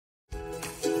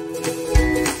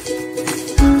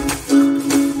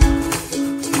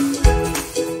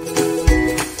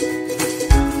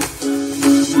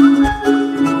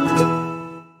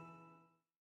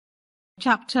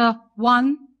Chapter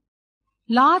 1.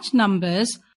 Large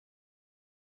numbers.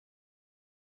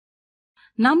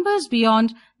 Numbers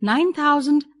beyond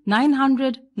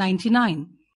 9,999.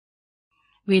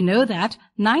 We know that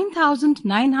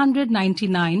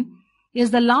 9,999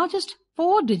 is the largest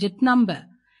four-digit number.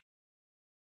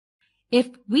 If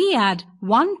we add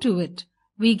 1 to it,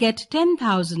 we get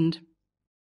 10,000.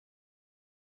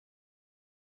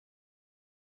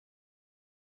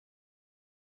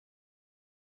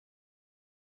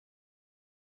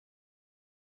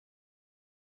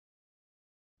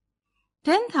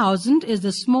 "10,000 is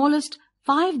the smallest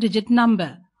five-digit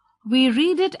number. We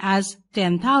read it as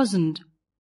 10,000.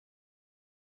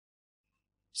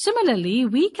 Similarly,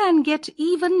 we can get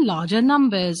even larger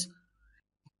numbers.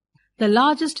 The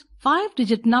largest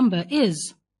five-digit number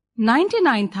is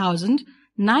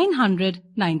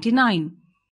 99,999.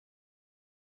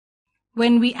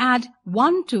 When we add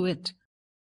 1 to it,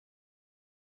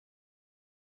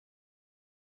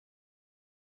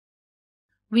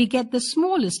 we get the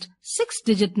smallest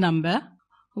six-digit number,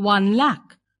 1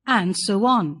 lakh, and so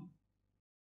on.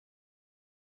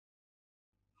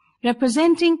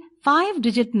 Representing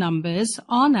five-digit numbers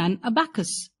on an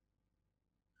abacus.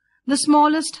 The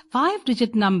smallest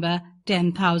five-digit number,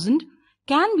 10,000,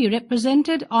 can be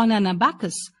represented on an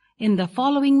abacus in the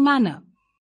following manner.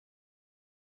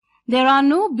 There are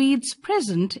no beads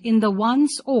present in the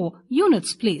ones or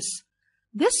units place.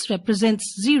 This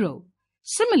represents 0.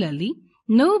 Similarly,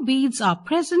 no beads are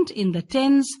present in the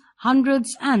tens,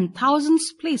 hundreds, and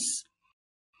thousands place.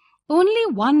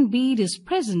 Only one bead is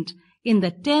present in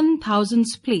the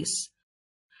 10,000s place.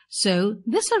 So,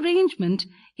 this arrangement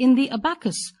in the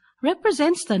abacus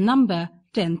represents the number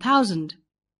 10,000.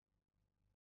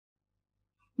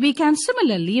 We can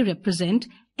similarly represent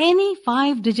any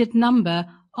five-digit number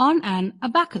on an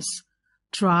abacus.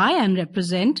 Try and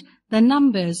represent the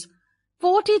numbers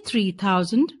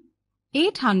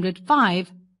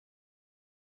 43,805,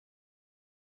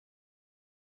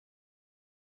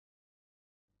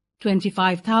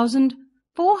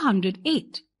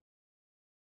 25,408,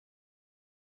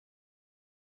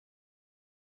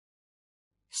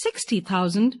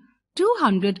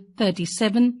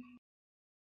 60,237,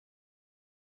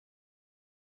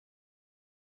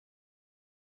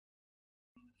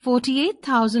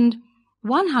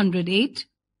 48,108,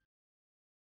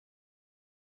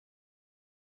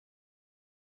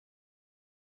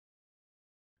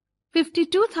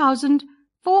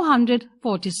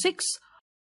 52,446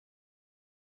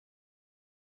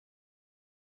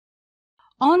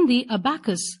 on the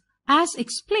abacus as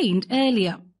explained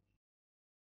earlier.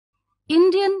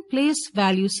 Indian place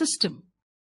value system.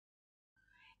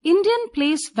 Indian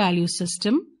place value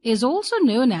system is also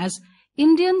known as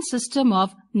Indian system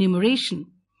of numeration.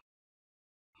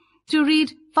 To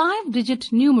read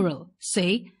five-digit numeral,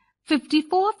 say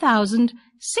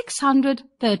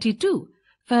 54,632,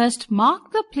 first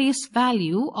mark the place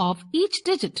value of each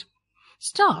digit.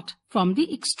 Start from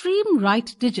the extreme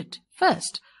right digit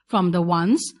first from the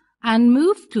ones and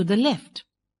move to the left.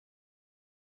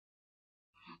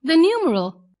 The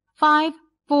numeral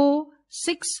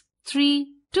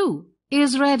 54632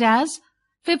 is read as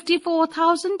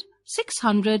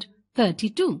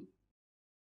 54,632.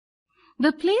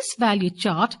 The place value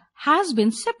chart has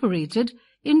been separated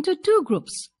into two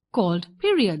groups called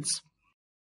periods.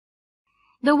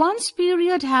 The ones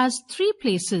period has three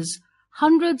places,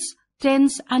 hundreds,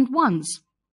 tens, and ones.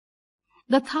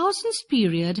 The thousands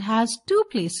period has two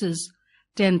places,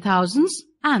 10,000s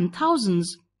and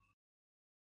thousands.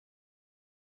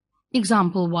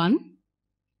 Example 1.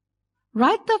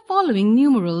 Write the following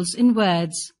numerals in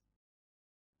words.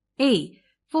 A.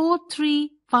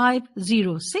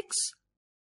 43506.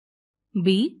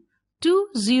 B.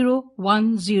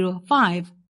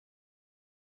 20105.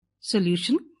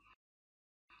 Solution.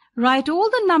 Write all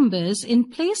the numbers in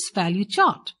place value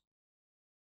chart.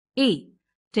 A.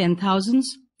 10,000s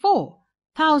 4,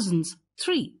 thousands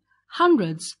 3,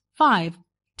 hundreds 5,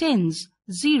 tens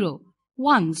 0,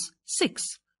 ones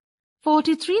 6.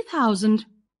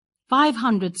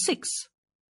 43,506.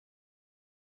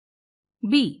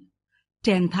 B.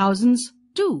 10,000s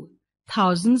 2,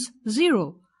 thousands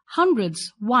 0,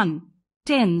 hundreds 1,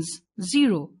 tens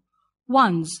 0,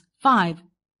 ones 5.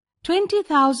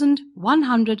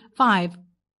 20,105.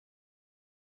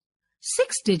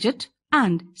 Six-digit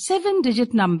and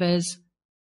seven-digit numbers.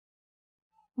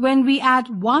 When we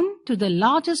add 1 to the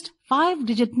largest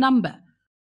five-digit number,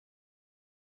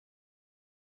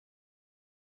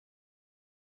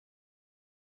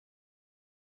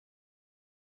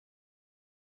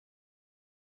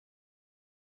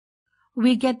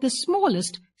 we get the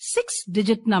smallest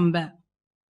six-digit number.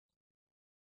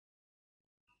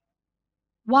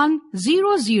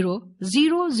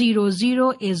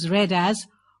 100,000 is read as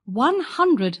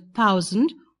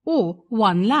 100,000 or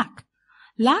 1 lakh.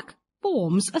 Lakh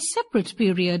forms a separate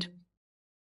period.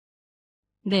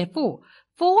 Therefore,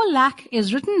 4 lakh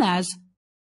is written as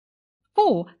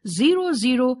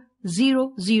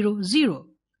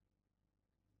 400,000.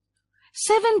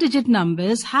 7-digit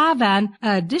numbers have an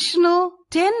additional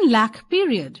 10 lakh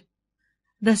period.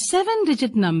 The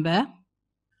 7-digit number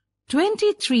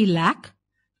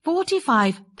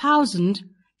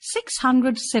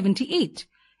 23,45,678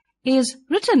 is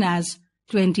written as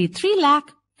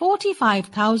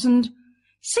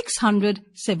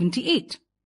 23,45,678.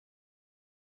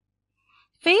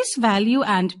 Face value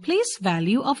and place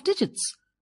value of digits.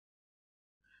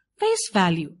 Face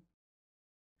value.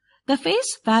 The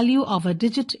face value of a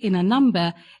digit in a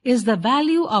number is the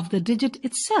value of the digit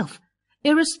itself,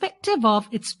 irrespective of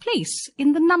its place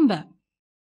in the number.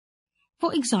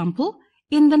 For example,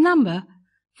 in the number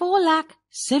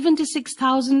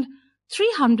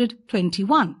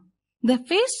 4,76,321, the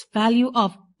face value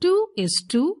of 2 is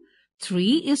 2,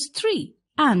 3 is 3,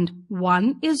 and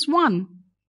 1 is 1.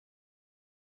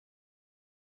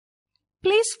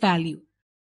 Place value.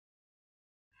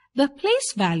 The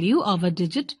place value of a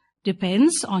digit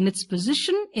depends on its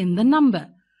position in the number.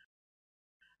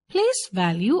 Place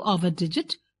value of a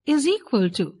digit is equal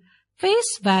to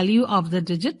face value of the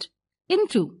digit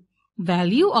into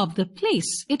value of the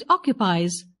place it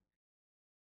occupies.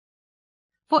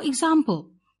 For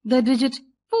example, the digit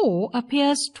 4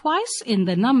 appears twice in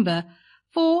the number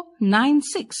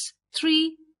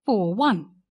 496,341.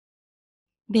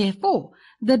 Therefore,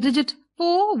 the digit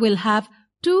 4 will have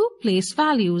 2 place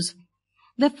values.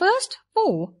 The first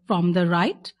 4 from the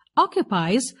right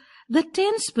occupies the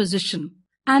tens position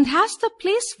and has the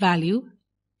place value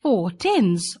 4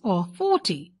 tens or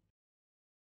 40.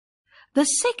 The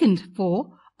second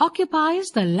 4 occupies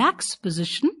the lakhs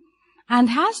position and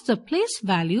has the place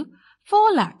value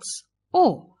 4 lakhs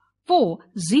or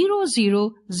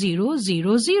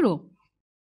 400,000.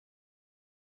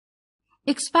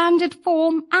 Expanded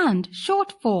form and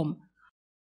short form.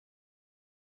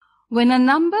 When a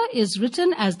number is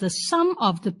written as the sum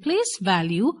of the place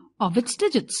value of its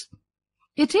digits,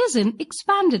 it is in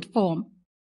expanded form.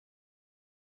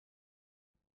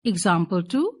 Example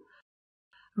 2.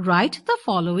 Write the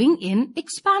following in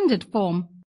expanded form.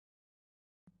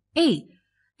 A.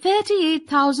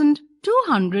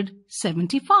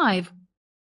 38,275.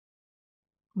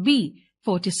 B.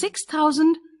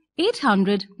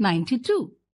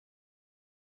 46,892.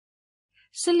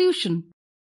 Solution.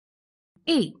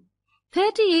 A.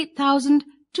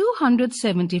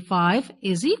 38,275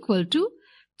 is equal to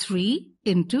 3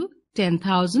 into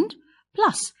 10,000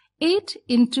 plus 8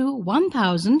 into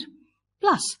 1,000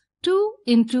 plus 2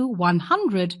 into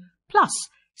 100 plus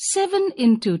 7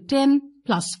 into 10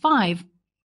 plus 5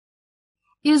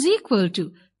 is equal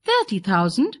to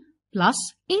 30,000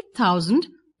 plus 8,000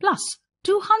 plus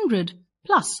 200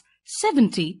 plus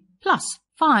 70 plus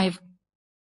 5.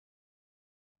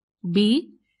 B.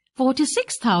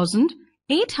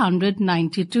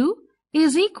 46,892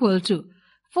 is equal to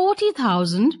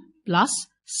 40,000 plus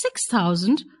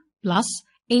 6,000 plus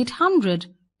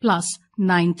 800 plus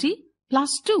 90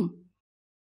 plus 2.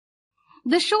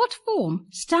 The short form,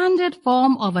 standard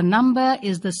form of a number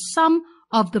is the sum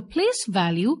of the place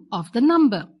value of the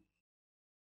number.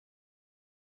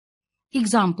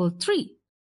 Example 3.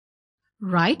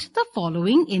 Write the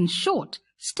following in short,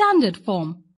 standard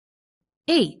form.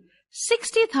 A.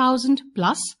 60,000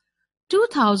 plus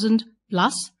 2,000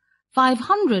 plus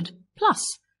 500 plus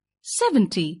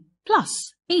 70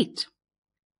 plus 8.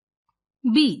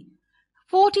 B.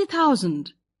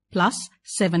 40,000 plus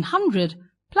 700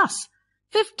 plus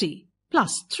 50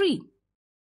 plus 3.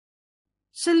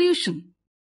 Solution.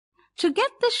 To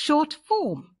get the short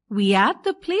form, we add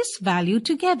the place value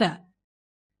together.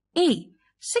 A.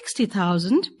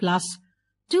 60,000 plus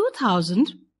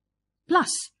 2,000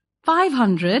 plus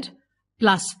 500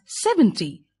 plus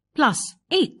 70 plus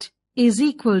 8 is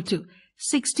equal to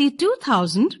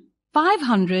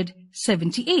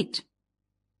 62,578.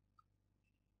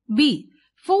 B.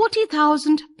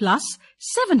 40,000 plus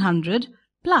 700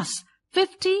 plus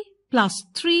 50 plus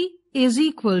 3 is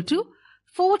equal to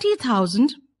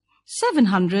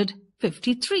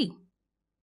 40,753.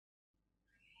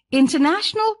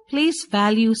 International Place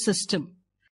Value System.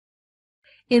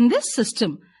 In this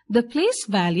system, the place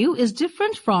value is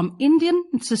different from Indian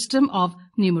system of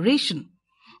numeration.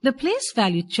 The place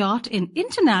value chart in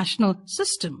international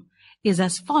system is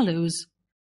as follows.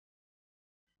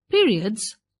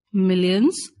 Periods,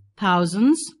 millions,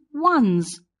 thousands,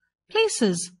 ones.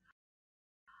 Places.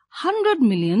 100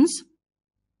 millions,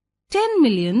 10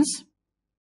 millions,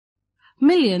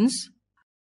 millions,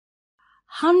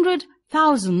 100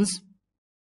 thousands,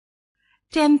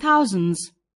 10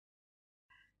 thousands,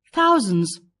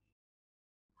 thousands,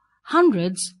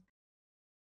 hundreds,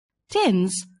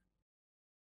 tens,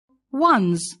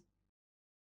 ones.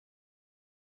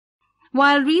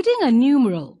 While reading a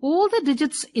numeral, all the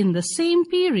digits in the same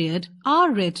period are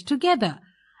read together,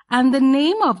 and the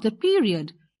name of the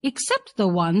period, except the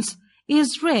ones,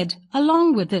 is read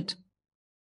along with it.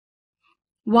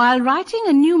 While writing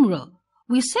a numeral,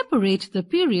 we separate the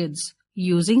periods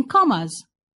using commas.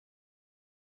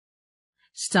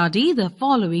 Study the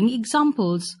following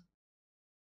examples.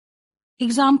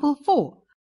 Example 4.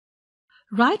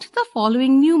 Write the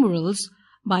following numerals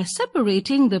by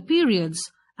separating the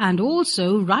periods and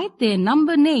also write their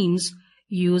number names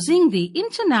using the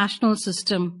International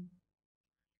System.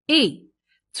 A.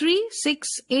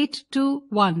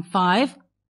 368215.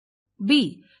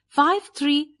 B.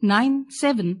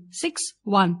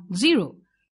 5397610.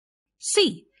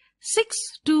 C.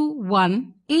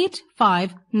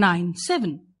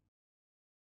 6218597.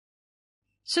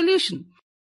 Solution.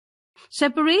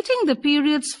 Separating the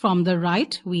periods from the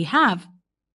right, we have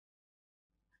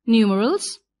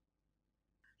numerals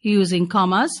using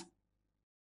commas.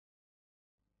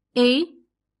 A.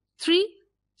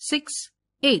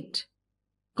 368,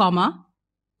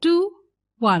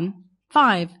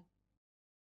 215.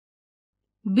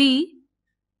 B.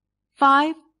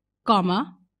 5,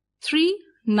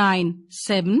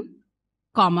 397,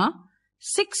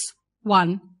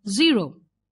 610.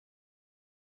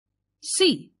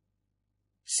 C.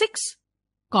 6,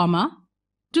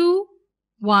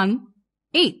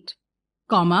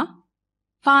 218,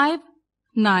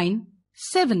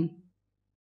 597.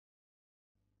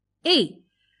 A.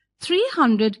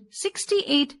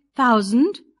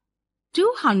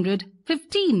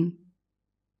 368,215.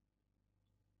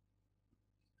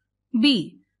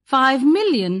 B.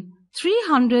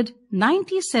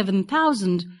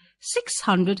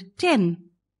 5,397,610.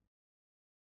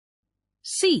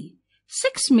 C.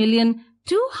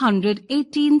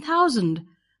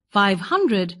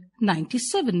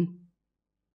 6,218,597.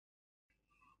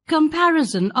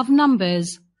 Comparison of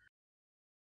numbers.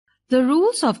 The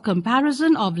rules of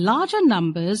comparison of larger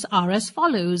numbers are as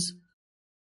follows.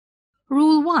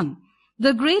 Rule 1.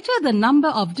 The greater the number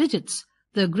of digits,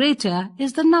 the greater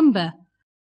is the number.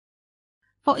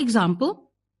 For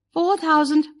example,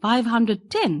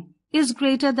 4,510 is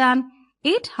greater than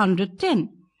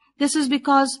 810. This is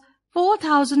because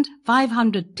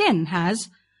 4,510 has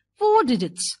 4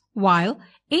 digits, while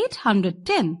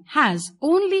 810 has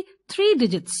only 3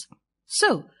 digits.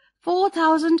 So,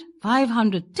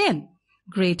 4,510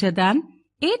 greater than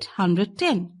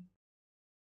 810.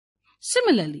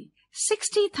 Similarly,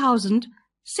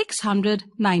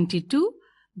 60,692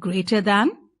 greater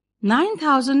than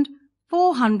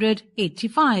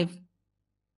 9,485.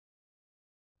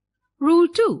 Rule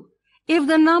 2. If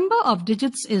the number of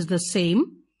digits is the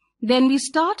same, then we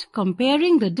start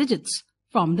comparing the digits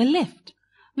from the left.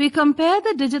 We compare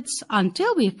the digits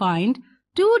until we find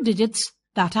 2 digits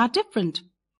that are different.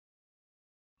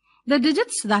 The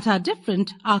digits that are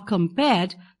different are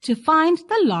compared to find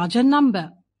the larger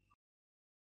number.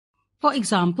 For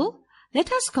example, let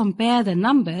us compare the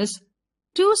numbers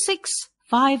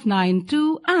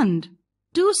 26592 and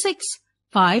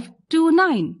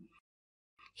 26529.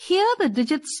 Here the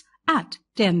digits at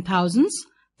 10,000s,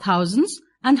 thousands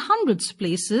and hundreds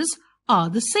places are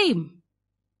the same.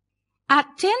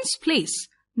 At tens place,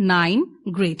 9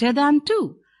 greater than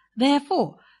 2.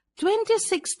 Therefore,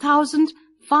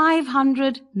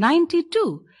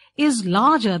 26,592 is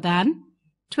larger than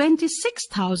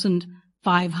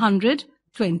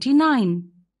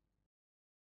 26,529.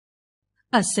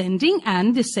 Ascending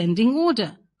and descending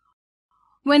order.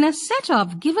 When a set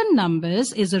of given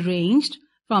numbers is arranged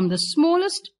from the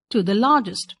smallest to the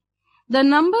largest, the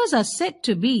numbers are said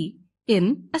to be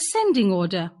in ascending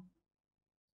order.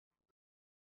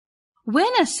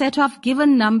 When a set of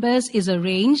given numbers is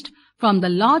arranged from the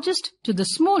largest to the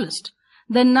smallest,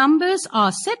 the numbers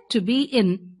are said to be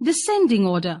in descending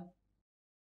order.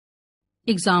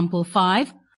 Example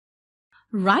 5.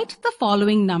 Write the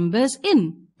following numbers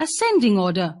in ascending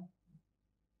order.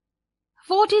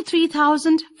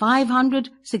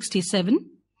 43,567,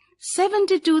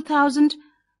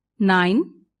 72,009,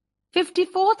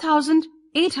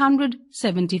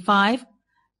 54,875,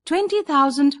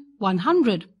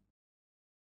 20,100.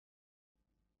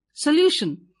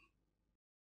 Solution.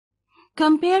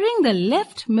 Comparing the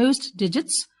leftmost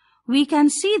digits, we can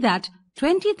see that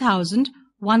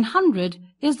 20,100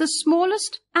 is the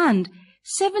smallest and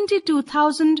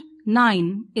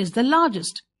 72,009 is the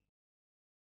largest.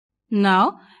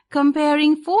 Now,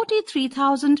 comparing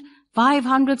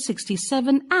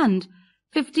 43,567 and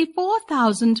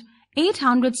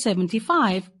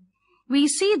 54,875, we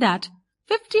see that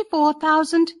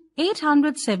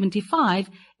 54,875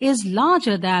 is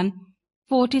larger than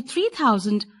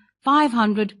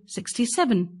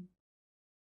 43,567.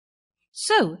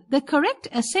 So, the correct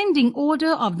ascending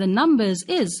order of the numbers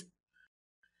is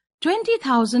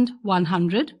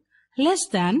 20,100 less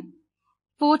than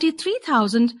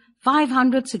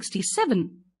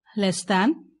 43,567 less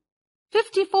than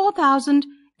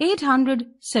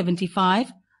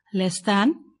 54,875 less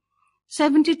than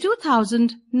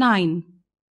 72,009.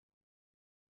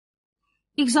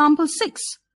 Example 6.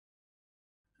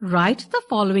 Write the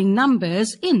following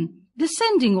numbers in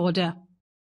descending order.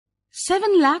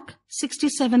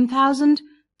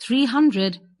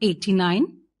 7,67,389,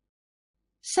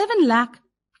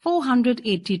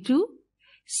 7,482,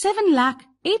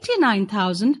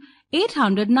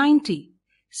 7,89,890,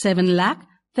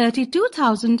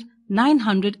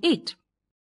 7,32,908.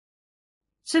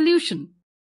 Solution.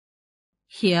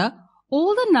 Here,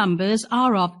 all the numbers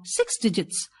are of 6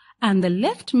 digits and the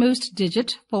leftmost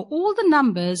digit for all the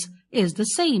numbers is the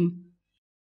same.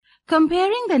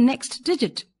 Comparing the next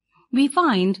digit, we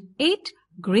find 8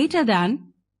 greater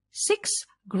than, 6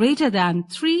 greater than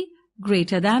 3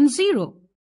 greater than 0.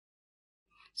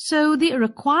 So the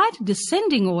required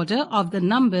descending order of the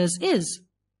numbers is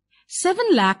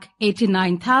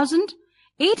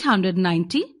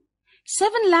 7,89,890,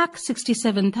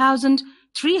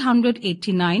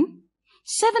 7,67,389,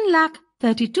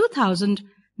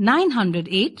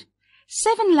 7,32,908,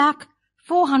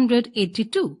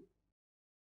 7,482.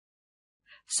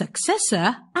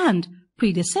 Successor and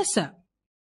predecessor.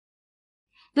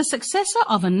 The successor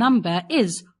of a number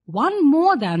is one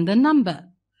more than the number.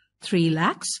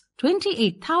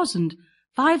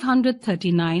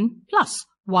 3,28,539 plus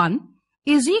 1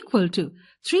 is equal to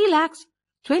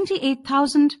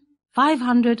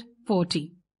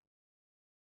 3,28,540.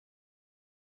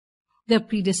 The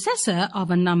predecessor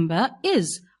of a number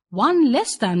is one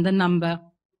less than the number.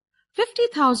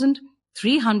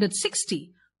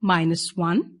 50,360 minus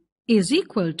 1 is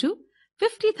equal to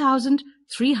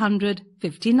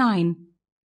 50,359.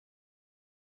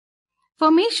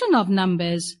 Formation of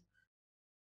numbers.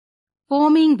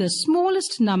 Forming the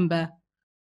smallest number.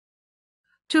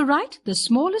 To write the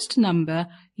smallest number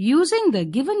using the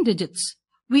given digits,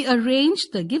 we arrange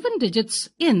the given digits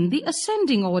in the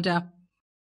ascending order.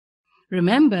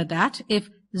 Remember that if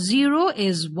 0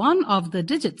 is one of the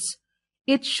digits,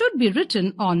 it should be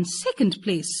written on second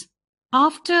place,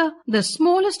 after the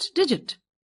smallest digit.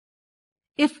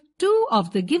 If two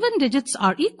of the given digits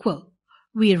are equal,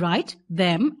 we write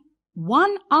them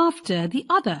one after the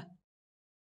other.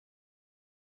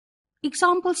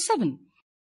 Example 7.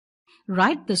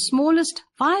 Write the smallest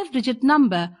 5-digit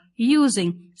number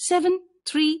using 7,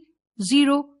 3,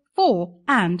 0, 4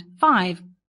 and 5.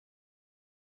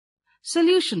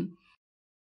 Solution.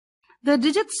 The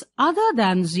digits other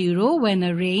than 0 when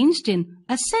arranged in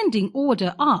ascending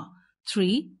order are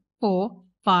 3, 4,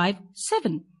 5,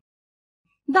 7.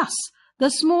 Thus, the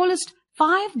smallest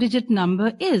 5-digit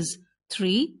number is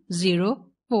 3, 0,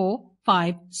 4,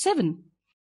 5, 7.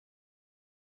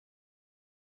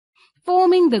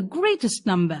 Forming the greatest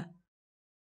number.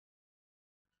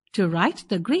 To write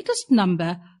the greatest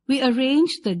number, we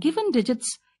arrange the given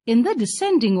digits in the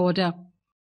descending order.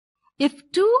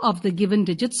 If two of the given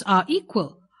digits are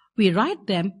equal, we write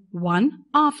them one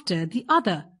after the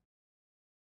other.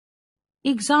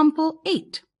 Example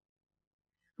 8.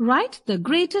 Write the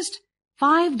greatest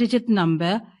 5-digit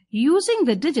number using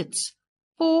the digits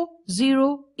 4,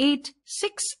 0, 8,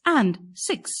 6 and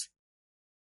 6.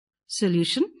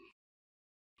 Solution.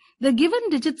 The given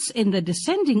digits in the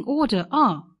descending order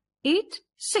are 8,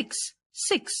 6,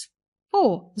 6,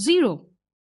 4, 0.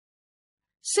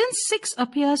 Since 6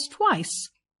 appears twice,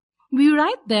 we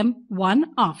write them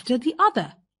one after the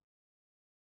other.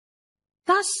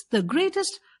 Thus, the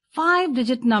greatest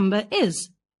 5-digit number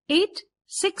is 8,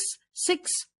 6,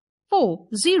 6, 4,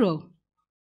 0.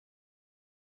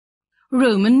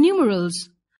 Roman numerals.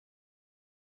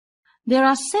 There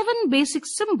are 7 basic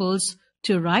symbols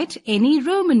to write any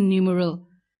Roman numeral.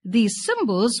 These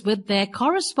symbols with their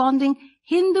corresponding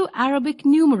Hindu-Arabic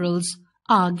numerals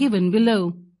are given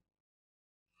below.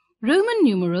 Roman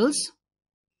numerals,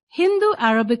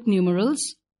 Hindu-Arabic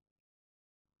numerals,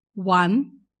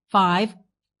 1, 5,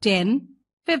 10,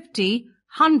 50,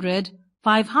 100,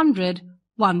 500,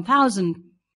 1000.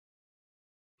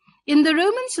 In the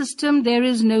Roman system, there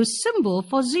is no symbol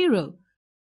for 0.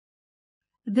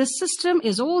 this system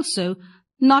is also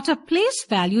not a place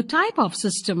value type of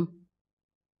system.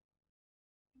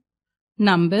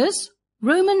 Numbers,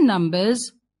 Roman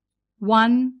numbers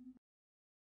 1,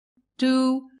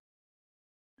 2,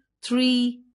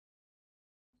 3,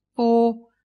 4,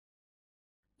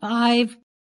 5,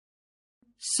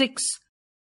 6,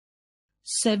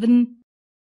 7,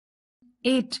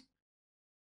 8,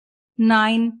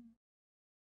 9,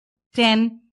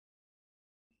 10,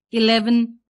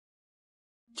 11,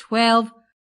 12,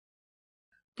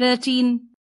 13,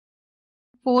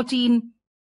 14,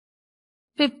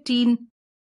 15,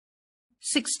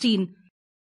 16,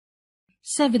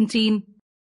 17,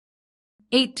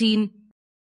 18,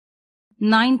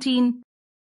 19,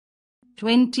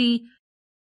 20,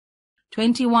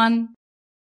 21,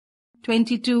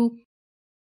 22,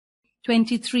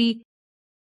 23,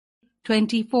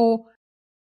 24,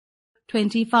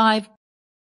 25,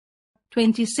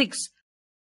 26,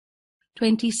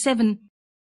 27,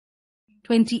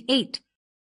 28,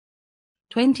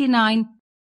 29,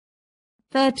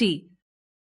 30,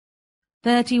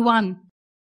 31,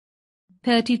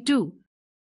 32,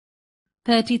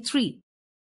 33,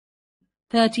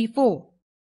 34,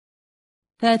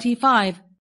 35,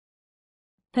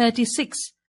 36,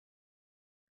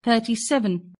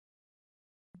 37,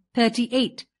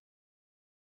 38,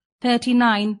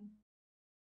 39,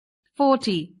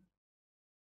 40,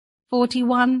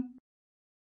 41,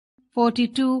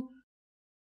 42,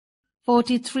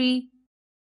 43,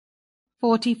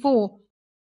 44,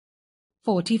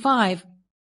 45.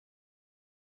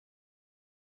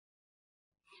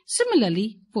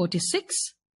 Similarly,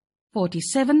 46,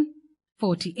 47,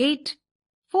 48,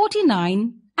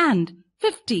 49 and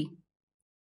 50.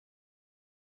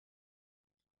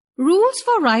 Rules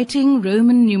for writing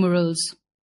Roman numerals.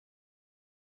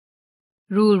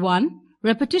 Rule 1.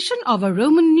 Repetition of a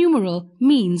Roman numeral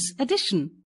means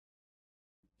addition.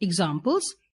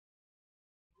 Examples: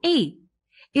 A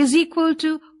is equal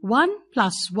to 1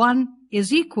 plus 1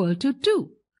 is equal to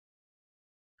 2.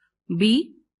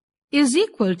 B is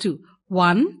equal to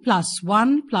 1 plus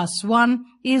 1 plus 1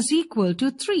 is equal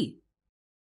to 3.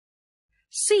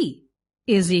 C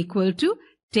is equal to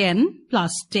 10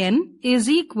 plus 10 is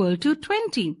equal to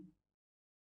 20.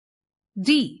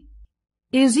 D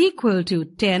is equal to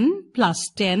 10 plus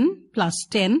 10 plus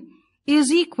 10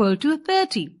 is equal to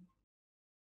 30.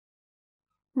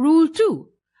 Rule 2.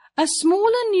 A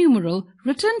smaller numeral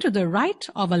written to the right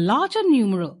of a larger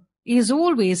numeral is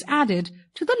always added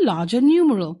to the larger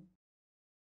numeral.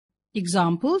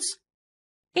 Examples: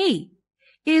 A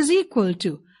is equal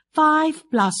to 5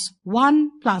 plus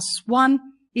 1 plus 1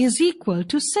 is equal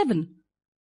to 7.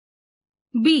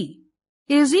 B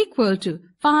is equal to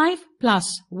 5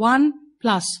 plus 1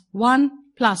 plus 1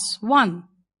 plus 1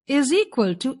 is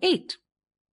equal to 8.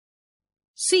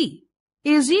 C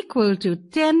is equal to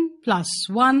 10 plus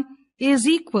 1 is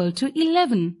equal to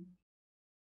 11.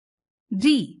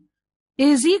 D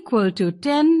is equal to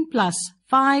 10 plus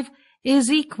 5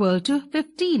 is equal to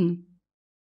 15.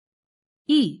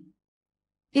 E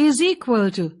is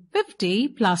equal to 50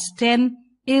 plus 10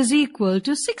 is equal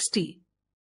to 60.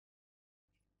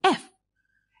 F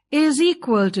is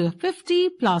equal to 50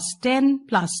 plus 10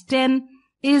 plus 10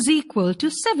 is equal to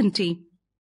 70.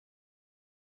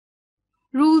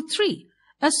 Rule 3.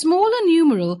 A smaller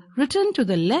numeral written to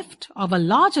the left of a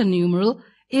larger numeral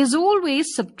is always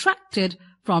subtracted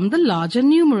from the larger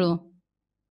numeral.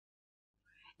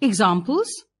 Examples: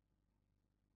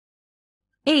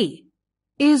 A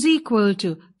is equal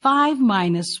to 5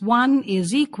 minus 1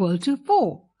 is equal to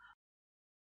 4.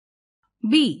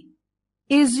 B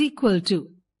is equal to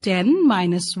 10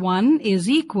 minus 1 is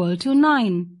equal to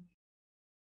 9.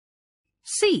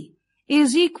 C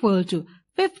is equal to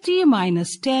 50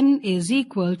 minus 10 is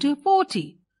equal to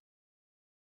 40.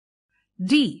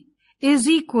 D is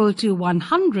equal to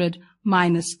 100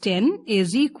 minus 10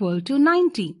 is equal to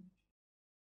 90.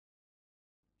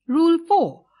 Rule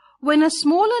 4. When a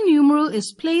smaller numeral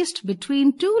is placed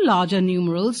between two larger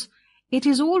numerals, it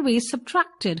is always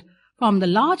subtracted from the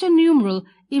larger numeral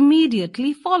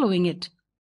immediately following it.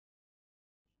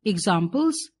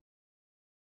 Examples: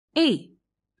 A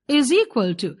is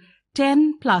equal to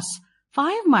 10 plus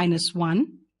 5 minus 1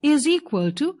 is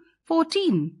equal to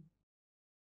 14.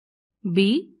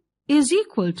 B is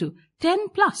equal to 10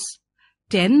 plus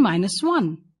 10 minus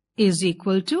 1 is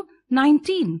equal to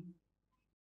 19.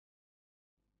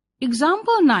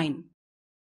 Example 9.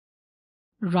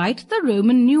 Write the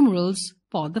Roman numerals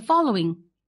for the following: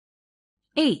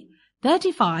 A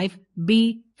 35,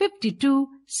 B 52,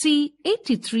 C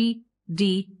 83,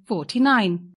 D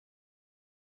 49.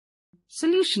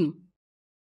 Solution: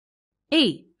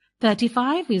 A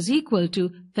 35 is equal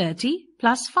to 30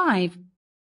 plus 5.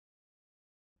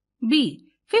 B.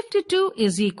 52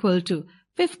 is equal to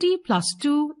 50 plus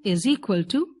 2 is equal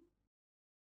to.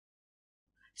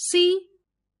 C.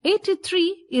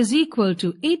 83 is equal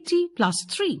to 80 plus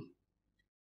 3.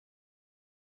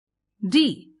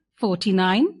 D.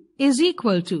 49 is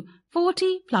equal to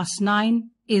 40 plus 9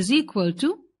 is equal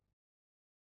to.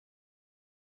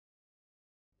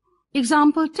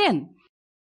 Example 10.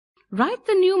 Write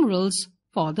the numerals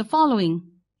for the following: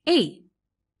 A,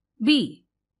 B,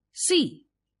 C,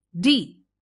 D.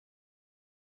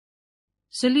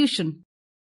 Solution.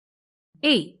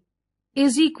 A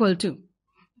is equal to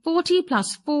 40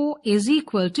 plus 4 is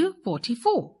equal to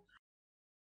 44.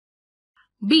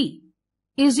 B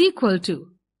is equal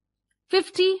to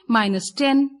 50 minus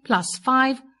 10 plus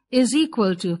 5 is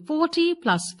equal to 40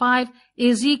 plus 5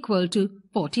 is equal to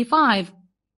 45.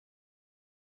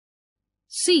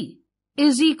 C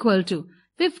is equal to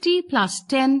 50 plus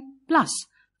 10 plus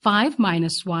 5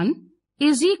 minus 1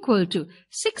 is equal to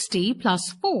 60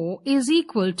 plus 4 is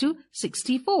equal to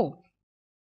 64.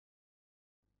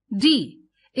 D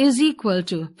is equal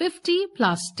to 50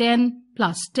 plus 10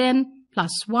 plus 10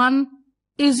 plus 1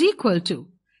 is equal to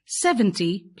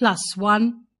 70 plus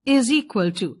 1 is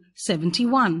equal to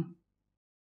 71.